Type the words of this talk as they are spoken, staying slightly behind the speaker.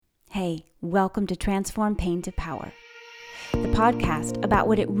Hey, welcome to Transform Pain to Power, the podcast about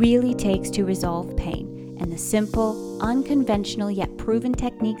what it really takes to resolve pain and the simple, unconventional yet proven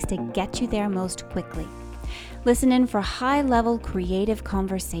techniques to get you there most quickly. Listen in for high-level creative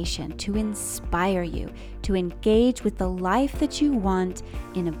conversation to inspire you to engage with the life that you want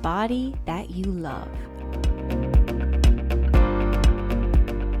in a body that you love.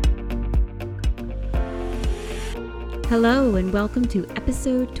 Hello and welcome to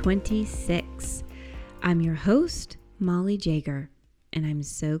episode 26. I'm your host, Molly Jager, and I'm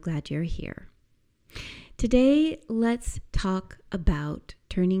so glad you're here. Today, let's talk about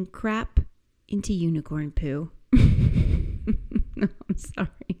turning crap into unicorn poo. No, I'm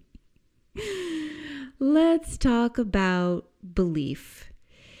sorry. Let's talk about belief,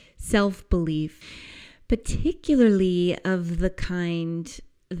 self-belief, particularly of the kind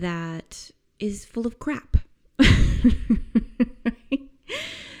that is full of crap.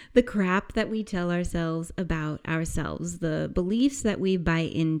 The crap that we tell ourselves about ourselves, the beliefs that we buy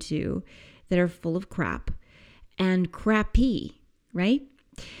into that are full of crap and crappy, right?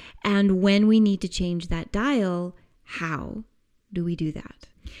 And when we need to change that dial, how do we do that?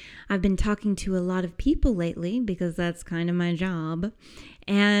 I've been talking to a lot of people lately because that's kind of my job.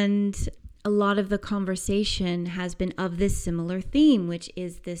 And a lot of the conversation has been of this similar theme, which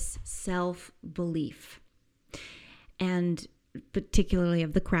is this self-belief. And particularly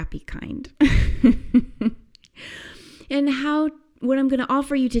of the crappy kind. And what I'm going to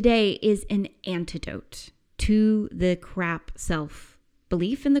offer you today is an antidote to the crap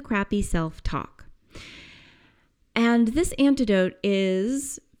self-belief and the crappy self-talk. And this antidote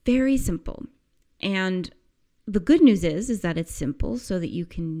is very simple. And the good news is that it's simple so that you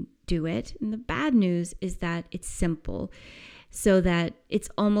can do it. And the bad news is that it's simple so that it's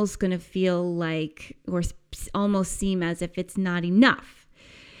almost going to feel like, or almost seem as if it's not enough.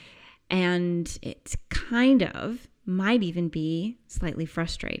 And it kind of might even be slightly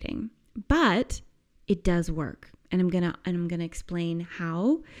frustrating, but it does work. And I'm going to explain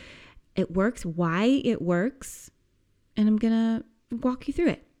how it works, why it works, and I'm going to walk you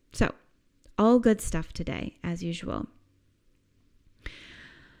through it. So, all good stuff today, as usual.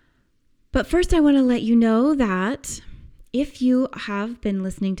 But first, I want to let you know that if you have been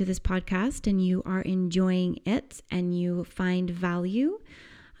listening to this podcast and you are enjoying it and you find value,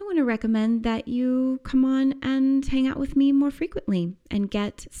 I want to recommend that you come on and hang out with me more frequently and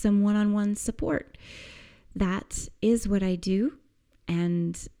get some one-on-one support. That is what I do,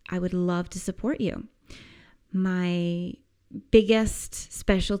 and I would love to support you. My biggest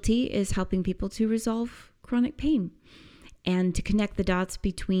specialty is helping people to resolve chronic pain and to connect the dots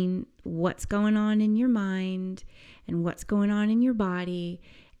between what's going on in your mind and what's going on in your body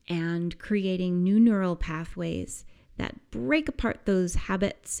and creating new neural pathways that break apart those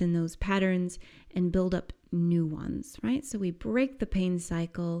habits and those patterns and build up new ones, right? So we break the pain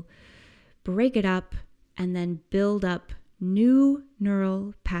cycle, break it up, and then build up new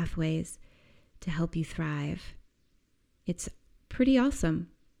neural pathways to help you thrive. It's pretty awesome.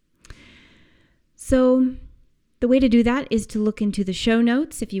 So the way to do that is to look into the show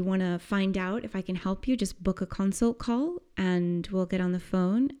notes. If you want to find out if I can help you, just book a consult call and we'll get on the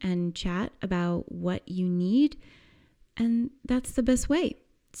phone and chat about what you need. And that's the best way.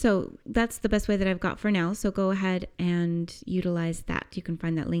 So that's the best way that I've got for now. So go ahead and utilize that. You can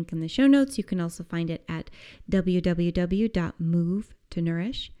find that link in the show notes. You can also find it at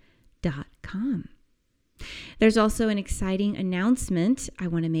www.movetoniurish.com. There's also an exciting announcement I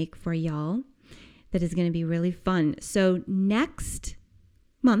want to make for y'all that is going to be really fun. So next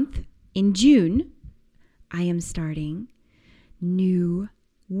month in June, I am starting new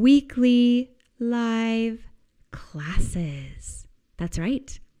weekly live classes. That's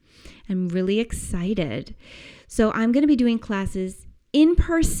right. I'm really excited. So I'm going to be doing classes in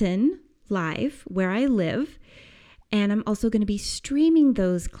person live where I live, and I'm also going to be streaming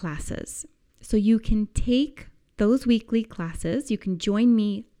those classes. So you can take those weekly classes. You can join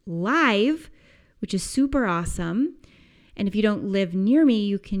me live, which is super awesome. And if you don't live near me,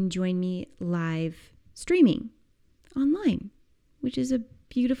 you can join me live streaming online, which is a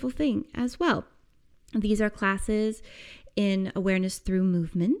beautiful thing as well. These are classes in awareness through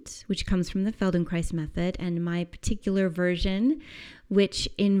movement, which comes from the Feldenkrais method, and my particular version, which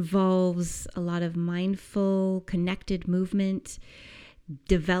involves a lot of mindful, connected movement,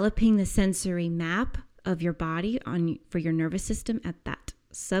 developing the sensory map of your body for your nervous system at that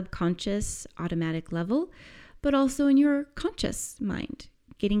subconscious automatic level, but also in your conscious mind,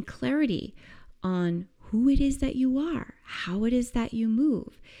 getting clarity on who it is that you are, how it is that you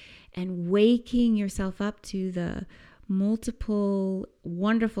move, and waking yourself up to the multiple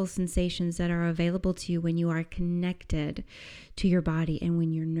wonderful sensations that are available to you when you are connected to your body and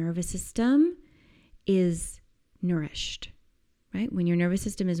when your nervous system is nourished, right? When your nervous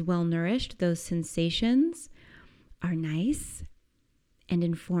system is well nourished, those sensations are nice and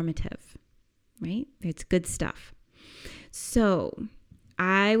informative, right? It's good stuff. So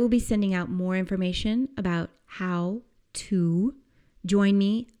I will be sending out more information about how to join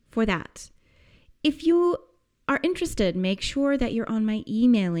me for that. If you are interested, make sure that you're on my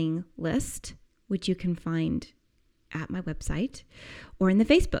emailing list, which you can find at my website or in the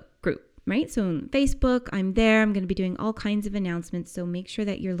Facebook group, right? So on Facebook, I'm there. I'm going to be doing all kinds of announcements. So make sure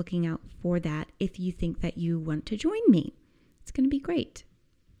that you're looking out for that if you think that you want to join me. It's going to be great.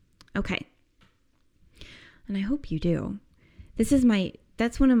 Okay. And I hope you do.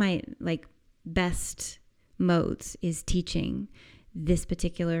 That's one of my best modes is teaching this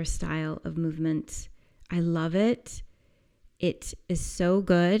particular style of movement. I love it. It is so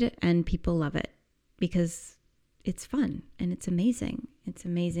good and people love it because it's fun and it's amazing. It's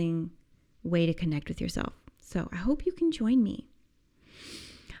an amazing way to connect with yourself. So I hope you can join me.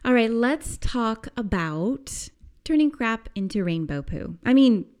 All right, let's talk about turning crap into rainbow poo. I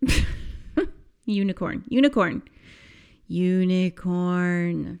mean, unicorn. You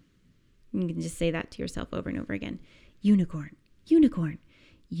can just say that to yourself over and over again. Unicorn.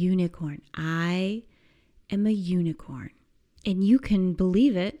 I am a unicorn. And you can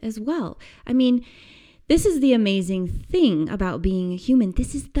believe it as well. I mean, this is the amazing thing about being a human.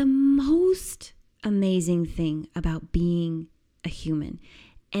 This is the most amazing thing about being a human.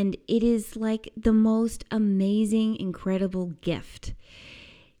 And it is like the most amazing, incredible gift.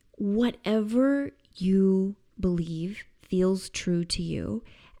 Whatever you believe feels true to you,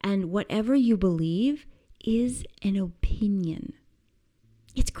 and whatever you believe is an opinion.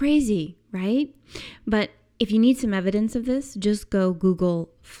 It's crazy, right? But if you need some evidence of this, just go Google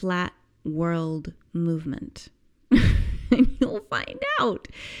flat world movement. And you'll find out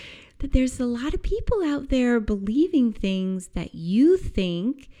that there's a lot of people out there believing things that you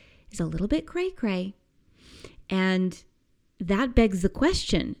think is a little bit cray-cray. And that begs the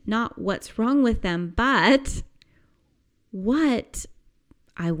question, not what's wrong with them, but what,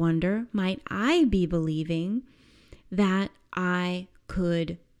 I wonder, might I be believing that I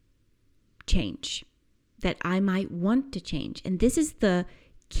could change, that I might want to change? And this is the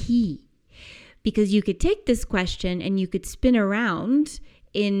key, because you could take this question and you could spin around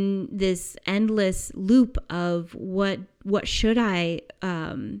in this endless loop of what should I,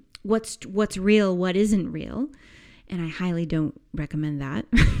 what's real, what isn't real. And I highly don't recommend that.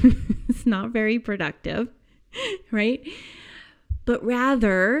 It's not very productive, right? But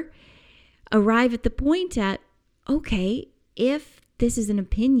rather arrive at the point at, okay, if this is an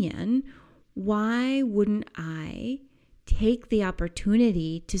opinion, why wouldn't I take the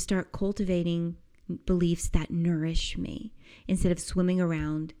opportunity to start cultivating beliefs that nourish me instead of swimming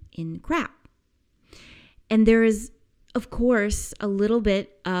around in crap? And there is, of course, a little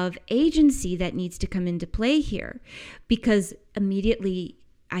bit of agency that needs to come into play here, because immediately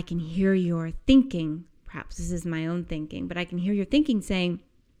I can hear your thinking. Perhaps this is my own thinking, but I can hear your thinking saying,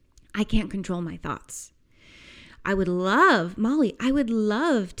 I can't control my thoughts. Molly, I would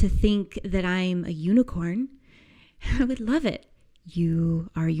love to think that I'm a unicorn. I would love it. You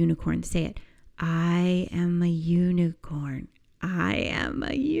are a unicorn. Say it. I am a unicorn. I am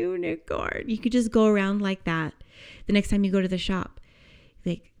a unicorn. You could just go around like that. The next time you go to the shop,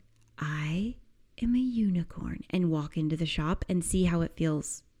 like, I am a unicorn, and walk into the shop and see how it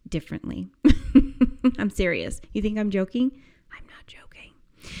feels differently. I'm serious. You think I'm joking? I'm not joking.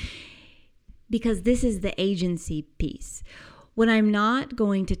 Because this is the agency piece. What I'm not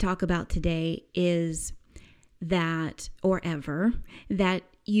going to talk about today is that, or ever, that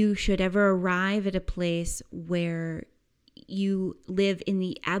you should ever arrive at a place where you live in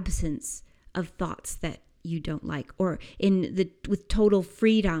the absence of thoughts that you don't like, or with total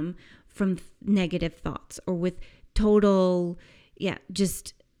freedom from negative thoughts, or with total,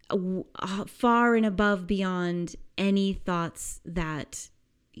 just far and above beyond any thoughts that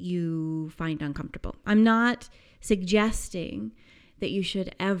you find uncomfortable. I'm not suggesting that you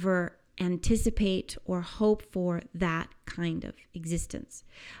should ever anticipate or hope for that kind of existence.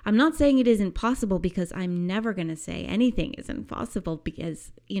 I'm not saying it isn't possible, because I'm never going to say anything is impossible,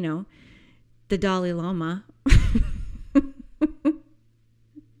 because, the Dalai Lama.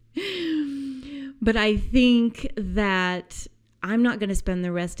 But I think that I'm not going to spend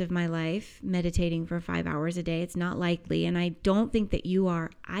the rest of my life meditating for 5 hours a day. It's not likely. And I don't think that you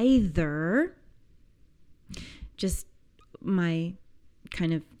are either. Just my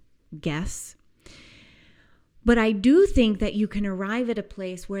kind of guess. But I do think that you can arrive at a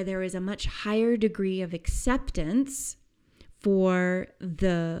place where there is a much higher degree of acceptance for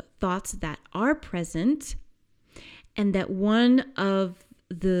the thoughts that are present, and that one of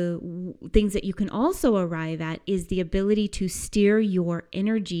the things that you can also arrive at is the ability to steer your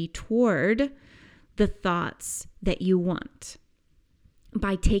energy toward the thoughts that you want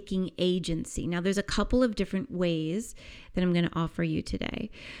by taking agency. Now, there's a couple of different ways that I'm going to offer you today.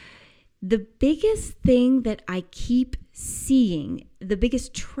 The biggest thing that I keep seeing, the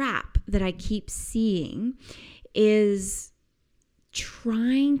biggest trap that I keep seeing is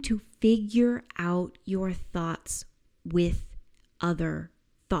trying to figure out your thoughts with other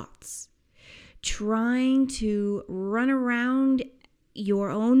thoughts. Trying to run around your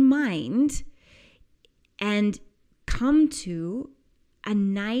own mind and come to a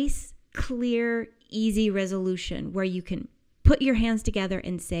nice, clear, easy resolution where you can put your hands together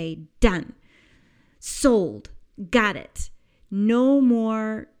and say, done, sold, got it. No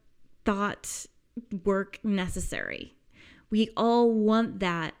more thought work necessary. We all want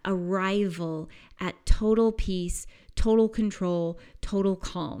that arrival at total peace, total control, total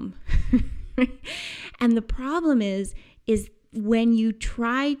calm. And the problem is when you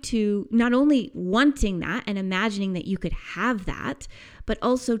try to, not only wanting that and imagining that you could have that, but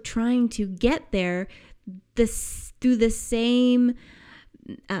also trying to get there through the same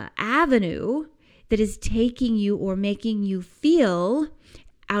avenue that is taking you or making you feel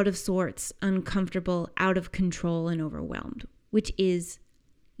out of sorts, uncomfortable, out of control, and overwhelmed, which is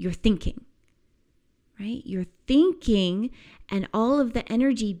your thinking, right? Your thinking and all of the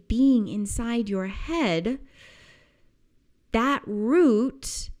energy being inside your head, that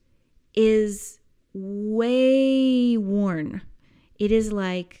root is way worn. It is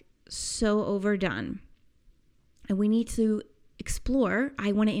like so overdone. And we need to explore.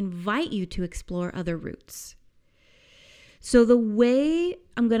 I want to invite you to explore other routes. So the way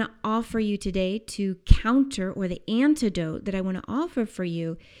I'm going to offer you today to counter, or the antidote that I want to offer for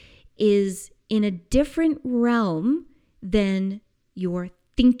you, is in a different realm than your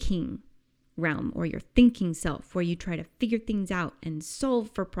thinking realm or your thinking self, where you try to figure things out and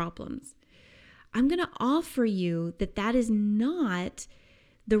solve for problems. I'm going to offer you that is not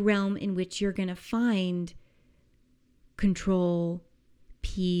the realm in which you're going to find control,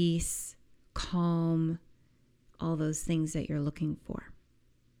 peace, calm, all those things that you're looking for.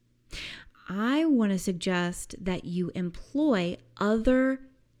 I want to suggest that you employ other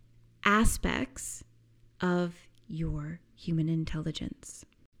aspects of your human intelligence.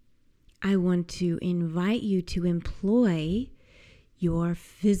 I want to invite you to employ your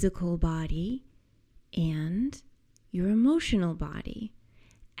physical body and your emotional body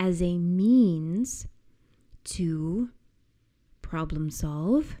as a means to problem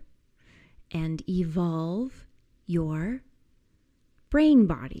solve and evolve your brain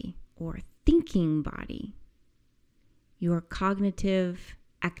body or thinking body, your cognitive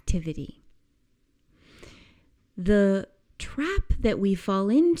activity. The trap that we fall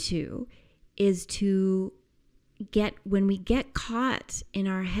into is when we get caught in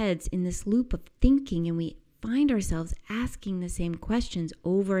our heads in this loop of thinking, and we find ourselves asking the same questions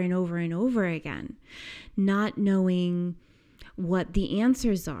over and over and over again, not knowing what the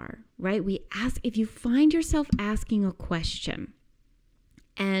answers are, right? If you find yourself asking a question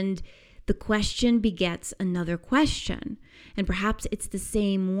and the question begets another question, and perhaps it's the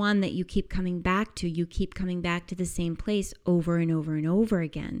same one that you keep coming back to, the same place over and over and over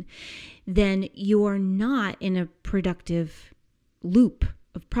again, then you're not in a productive loop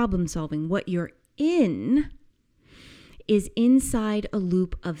of problem solving. What you're in is inside a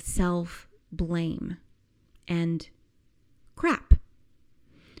loop of self-blame and crap.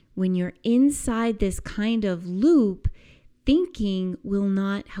 When you're inside this kind of loop, thinking will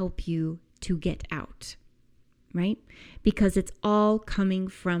not help you to get out, right? Because it's all coming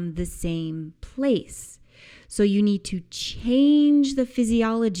from the same place. So you need to change the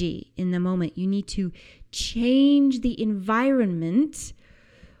physiology in the moment. You need to change the environment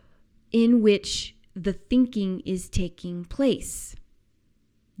in which the thinking is taking place.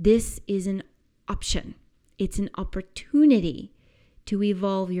 This is an option. It's an opportunity to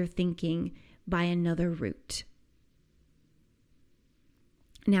evolve your thinking by another route.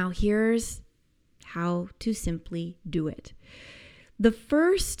 Now, here's how to simply do it. The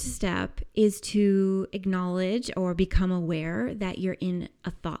first step is to acknowledge or become aware that you're in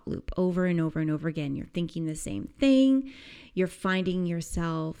a thought loop over and over and over again. You're thinking the same thing. You're finding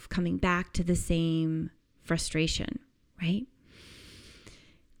yourself coming back to the same frustration, right?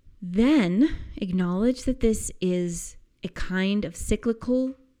 Then acknowledge that this is a kind of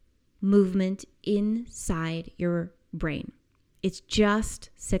cyclical movement inside your brain. It's just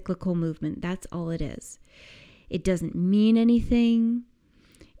cyclical movement. That's all it is. It doesn't mean anything.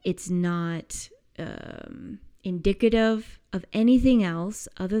 It's not indicative of anything else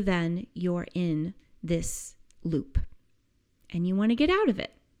other than you're in this loop. And you want to get out of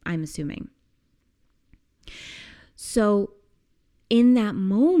it, I'm assuming. So in that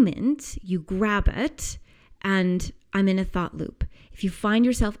moment, you grab it, and I'm in a thought loop. If you find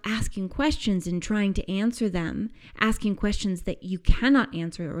yourself asking questions and trying to answer them, asking questions that you cannot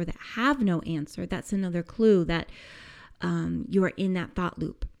answer or that have no answer, that's another clue that you're in that thought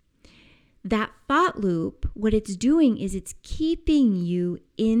loop. That thought loop, what it's doing is it's keeping you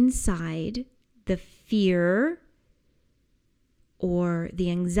inside the fear or the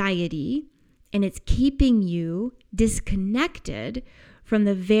anxiety, and it's keeping you disconnected from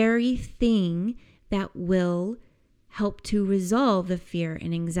the very thing that will help to resolve the fear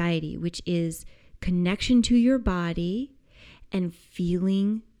and anxiety, which is connection to your body and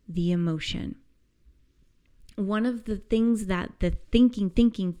feeling the emotion. One of the things that the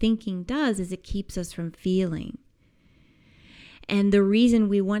thinking does is it keeps us from feeling. And the reason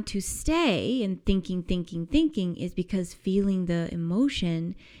we want to stay in thinking is because feeling the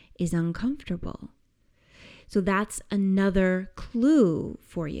emotion is uncomfortable. So that's another clue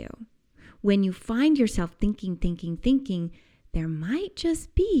for you. When you find yourself thinking, there might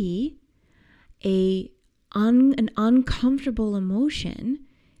just be an uncomfortable emotion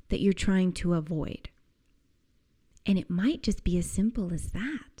that you're trying to avoid. And it might just be as simple as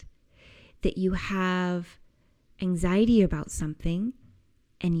that you have anxiety about something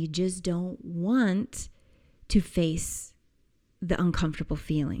and you just don't want to face the uncomfortable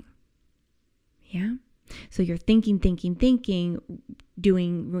feeling. Yeah? So you're thinking,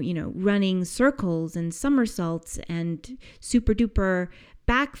 doing, running circles and somersaults and super duper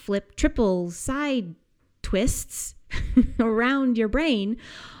backflip, triple side twists around your brain,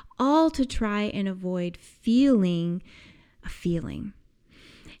 all to try and avoid feeling a feeling.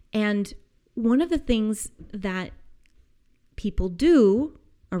 And one of the things that people do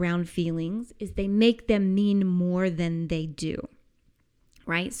around feelings is they make them mean more than they do.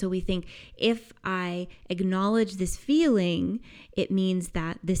 Right? So we think if I acknowledge this feeling, it means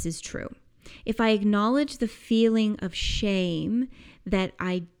that this is true. If I acknowledge the feeling of shame that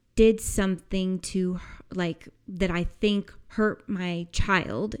I did something that I think hurt my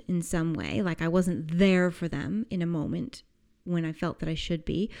child in some way, like I wasn't there for them in a moment when I felt that I should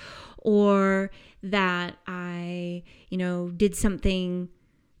be, or that I, did something,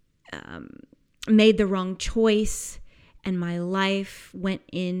 made the wrong choice, and my life went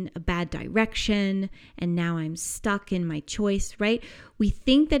in a bad direction, and now I'm stuck in my choice, right? We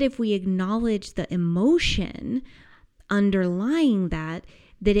think that if we acknowledge the emotion underlying that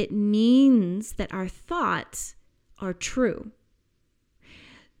it means that our thoughts are true.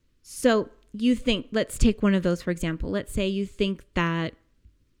 So you think, let's take one of those, for example. Let's say you think that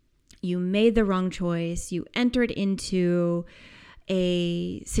you made the wrong choice, you entered into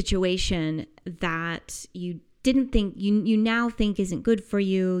a situation that you didn't think, you now think isn't good for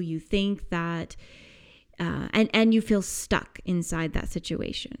you. You think that, and you feel stuck inside that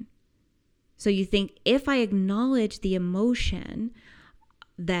situation. So you think, if I acknowledge the emotion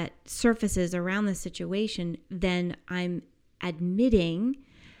that surfaces around the situation, then I'm admitting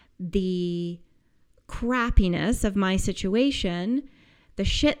the crappiness of my situation, the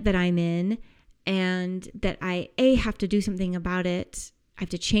shit that I'm in, and that I have to do something about it. I have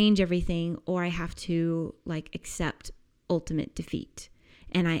to change everything, or I have to accept ultimate defeat.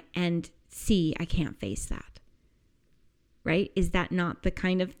 And I can't face that. Right? Is that not the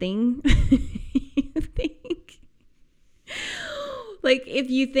kind of thing you think? If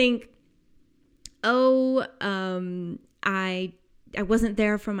you think, I wasn't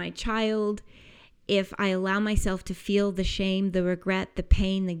there for my child. If I allow myself to feel the shame, the regret, the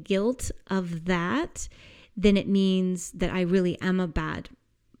pain, the guilt of that, then it means that I really am a bad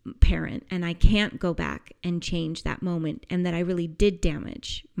parent and I can't go back and change that moment, and that I really did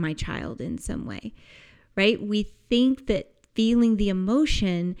damage my child in some way, right? We think that feeling the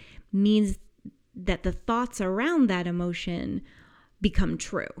emotion means that the thoughts around that emotion become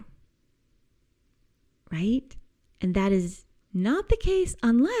true, right? And that is not the case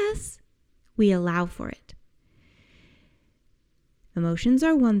unless we allow for it. Emotions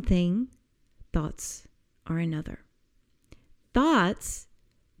are one thing, thoughts are another. Thoughts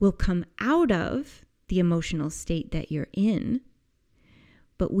will come out of the emotional state that you're in,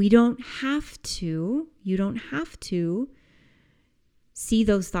 but you don't have to see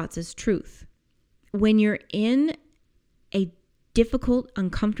those thoughts as truth. When you're in a difficult,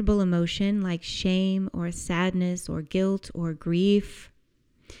 uncomfortable emotion like shame or sadness or guilt or grief,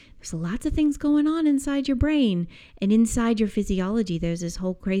 there's lots of things going on inside your brain and inside your physiology. There's this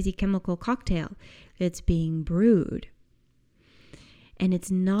whole crazy chemical cocktail that's being brewed. And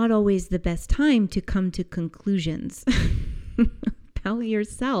it's not always the best time to come to conclusions about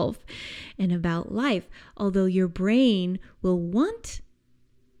yourself and about life, although your brain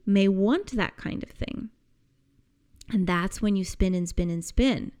may want that kind of thing. And that's when you spin and spin and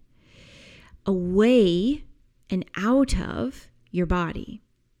spin away and out of your body.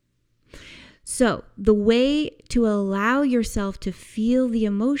 So the way to allow yourself to feel the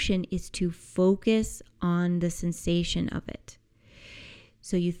emotion is to focus on the sensation of it.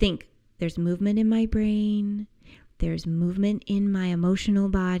 So you think, there's movement in my brain, there's movement in my emotional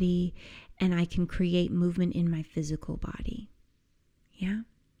body, and I can create movement in my physical body. Yeah?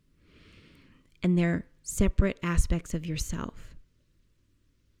 And they're separate aspects of yourself.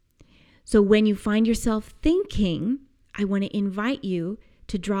 So when you find yourself thinking, I want to invite you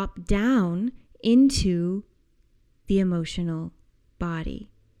to drop down into the emotional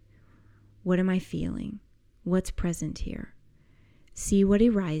body. What am I feeling? What's present here? See what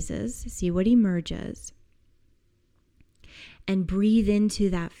arises, see what emerges, and breathe into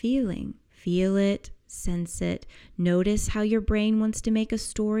that feeling. Feel it, sense it. Notice how your brain wants to make a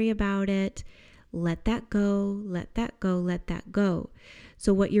story about it. Let that go, let that go, let that go.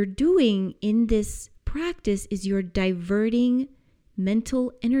 So what you're doing in this practice is you're diverting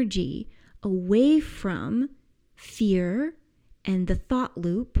mental energy away from fear and the thought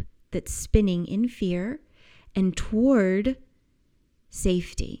loop that's spinning in fear and toward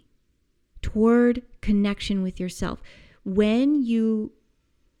safety, toward connection with yourself. When you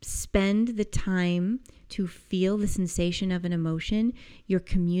spend the time to feel the sensation of an emotion, you're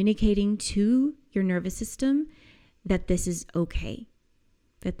communicating to your nervous system that this is okay,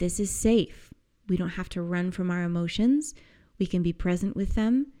 that this is safe. We don't have to run from our emotions. We can be present with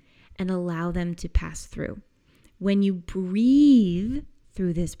them and allow them to pass through. When you breathe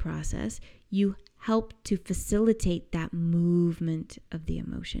through this process, you help to facilitate that movement of the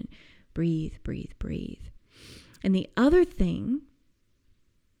emotion. Breathe, breathe, breathe. And the other thing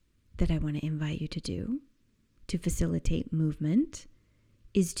that I want to invite you to do to facilitate movement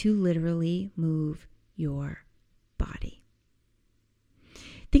is to literally move your body.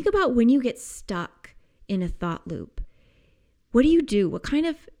 Think about when you get stuck in a thought loop. What do you do? What kind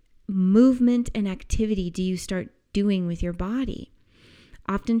of movement and activity do you start doing with your body?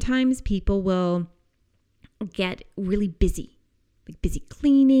 Oftentimes people will get really busy, like busy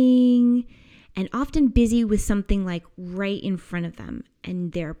cleaning, and often busy with something like right in front of them,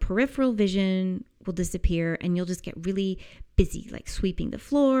 and their peripheral vision will disappear and you'll just get really busy, like sweeping the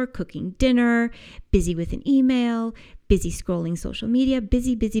floor, cooking dinner, busy with an email, busy scrolling social media,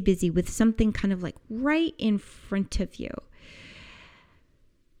 busy with something kind of like right in front of you.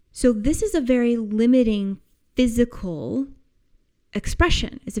 So this is a very limiting physical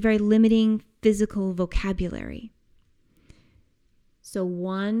expression. It's a very limiting physical vocabulary. So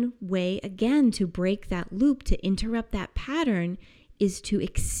one way, again, to break that loop, to interrupt that pattern, is to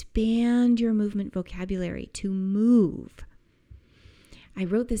expand your movement vocabulary, to move. I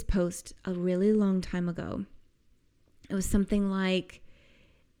wrote this post a really long time ago. It was something like,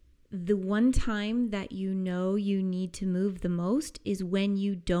 the one time that you know you need to move the most is when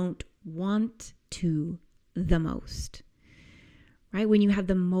you don't want to the most. Right? When you have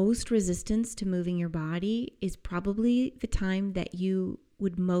the most resistance to moving your body is probably the time that you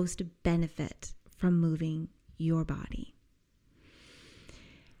would most benefit from moving your body.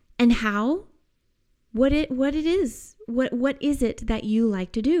 And how? What is it that you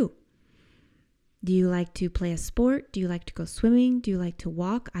like to do? Do you like to play a sport? Do you like to go swimming? Do you like to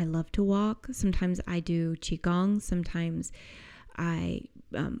walk? I love to walk. Sometimes I do qigong. Sometimes I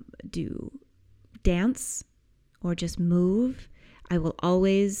do dance or just move. I will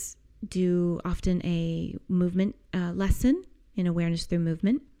always do often a movement lesson in awareness through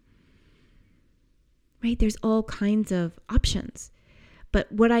movement. Right? There's all kinds of options. But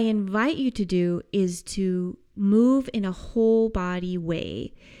what I invite you to do is to move in a whole body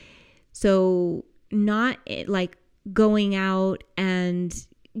way. So not like going out and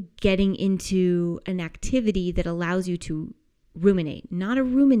getting into an activity that allows you to ruminate, not a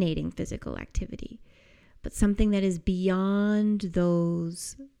ruminating physical activity, but something that is beyond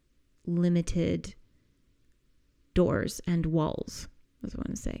those limited doors and walls, as I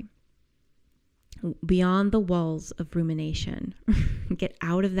want to say. Beyond the walls of rumination. Get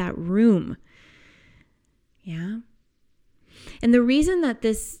out of that room. Yeah? And the reason that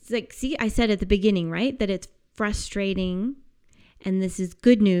this, I said at the beginning, right, that it's frustrating And this is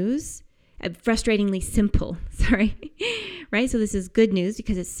good news, frustratingly simple, sorry, right? So this is good news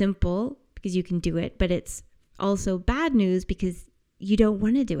because it's simple, because you can do it, but it's also bad news because you don't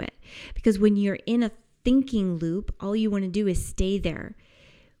want to do it. Because when you're in a thinking loop, all you want to do is stay there.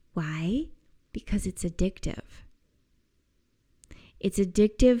 Why? Because it's addictive. It's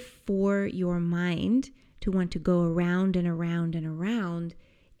addictive for your mind to want to go around and around and around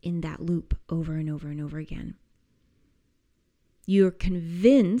in that loop over and over and over again. You're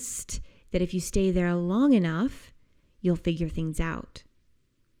convinced that if you stay there long enough, you'll figure things out.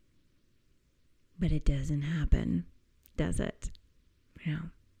 But it doesn't happen, does it? No.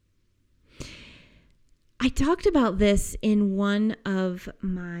 I talked about this in one of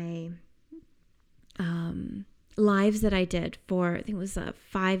my lives that I did for, I think it was a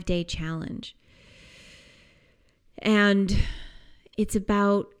 5-day challenge. And it's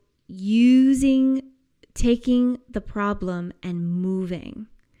about taking the problem and moving.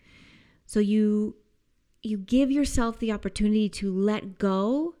 So you give yourself the opportunity to let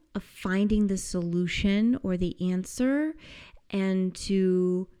go of finding the solution or the answer and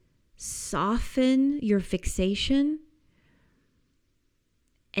to soften your fixation.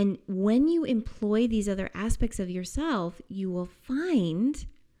 And when you employ these other aspects of yourself, you will find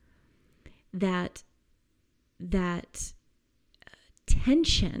that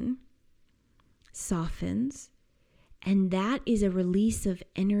tension softens, and that is a release of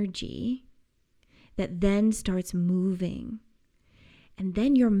energy that then starts moving. And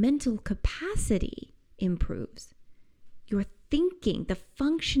then your mental capacity improves. Your thinking, the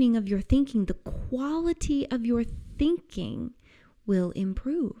functioning of your thinking, the quality of your thinking will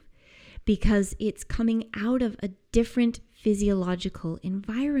improve because it's coming out of a different physiological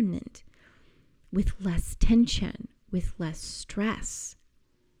environment with less tension, with less stress.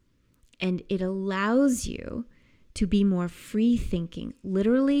 And it allows you to be more free thinking.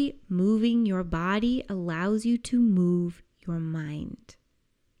 Literally, moving your body allows you to move your mind.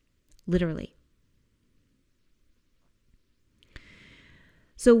 Literally.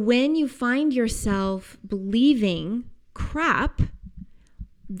 So when you find yourself believing crap,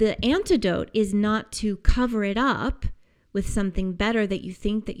 the antidote is not to cover it up with something better that you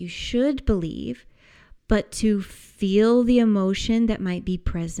think that you should believe, but to feel the emotion that might be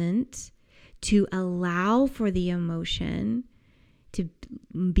present, to allow for the emotion to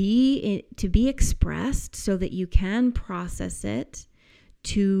be expressed so that you can process it,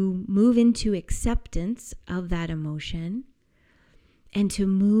 to move into acceptance of that emotion, and to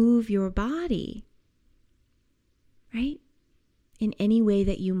move your body, right? In any way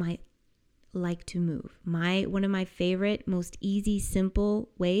that you might like to move. One of my favorite, most easy, simple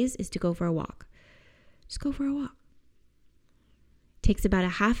ways is to go for a walk. Just go for a walk. It takes about a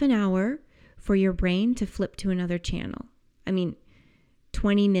half an hour for your brain to flip to another channel.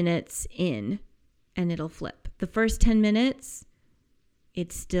 20 minutes in and it'll flip. The first 10 minutes,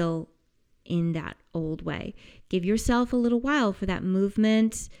 it's still in that old way. Give yourself a little while for that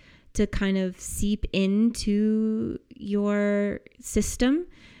movement to kind of seep into your system,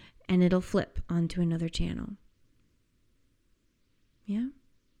 and it'll flip onto another channel. Yeah?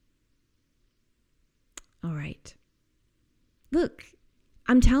 All right. Look,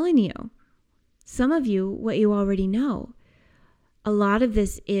 I'm telling you, some of you, what you already know. A lot of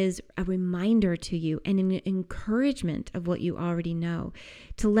this is a reminder to you and an encouragement of what you already know,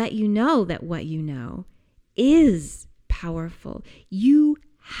 to let you know that what you know is powerful. You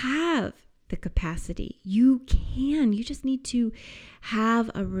have the capacity. You just need to have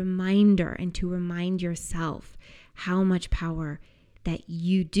a reminder and to remind yourself how much power that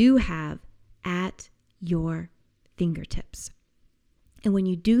you do have at your fingertips. And when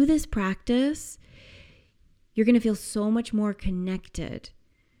you do this practice, you're going to feel so much more connected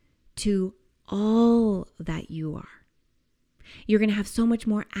to all that you are. You're going to have so much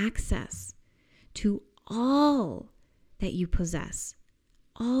more access to all that you possess,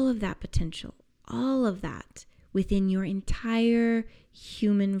 all of that potential, all of that within your entire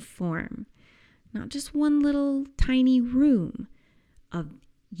human form, not just one little tiny room of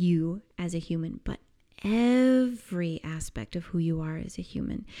you as a human, but every aspect of who you are as a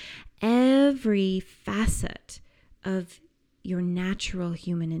human, every facet of your natural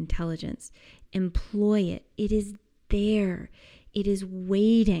human intelligence. Employ it. It is there. It is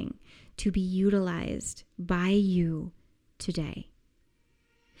waiting to be utilized by you today.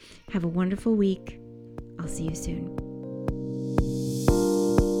 Have a wonderful week. I'll see you soon.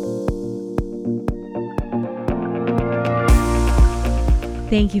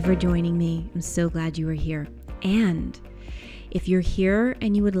 Thank you for joining me. I'm so glad you were here. And if you're here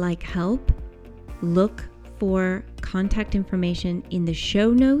and you would like help, look for contact information in the show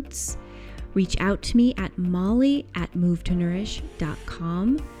notes. Reach out to me at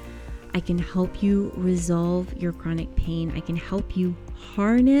molly@movetoniurish.com. I can help you resolve your chronic pain. I can help you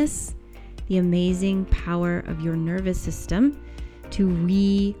harness the amazing power of your nervous system to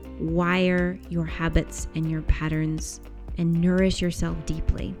rewire your habits and your patterns and nourish yourself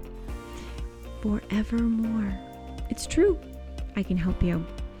deeply forevermore. It's true. I can help you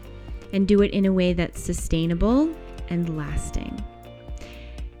and do it in a way that's sustainable and lasting.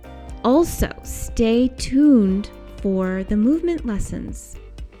 Also, stay tuned for the movement lessons.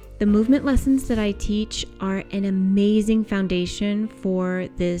 The movement lessons that I teach are an amazing foundation for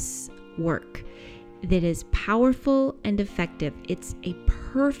this work that is powerful and effective. It's a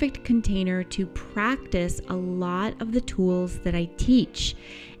perfect container to practice a lot of the tools that I teach,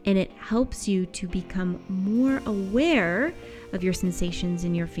 and it helps you to become more aware of your sensations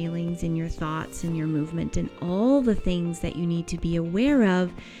and your feelings and your thoughts and your movement and all the things that you need to be aware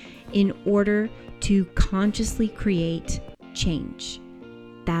of in order to consciously create change.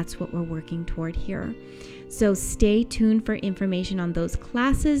 That's what we're working toward here. So stay tuned for information on those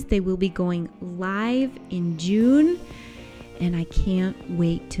classes. They will be going live in June, and I can't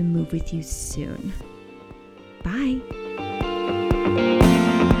wait to move with you soon. Bye.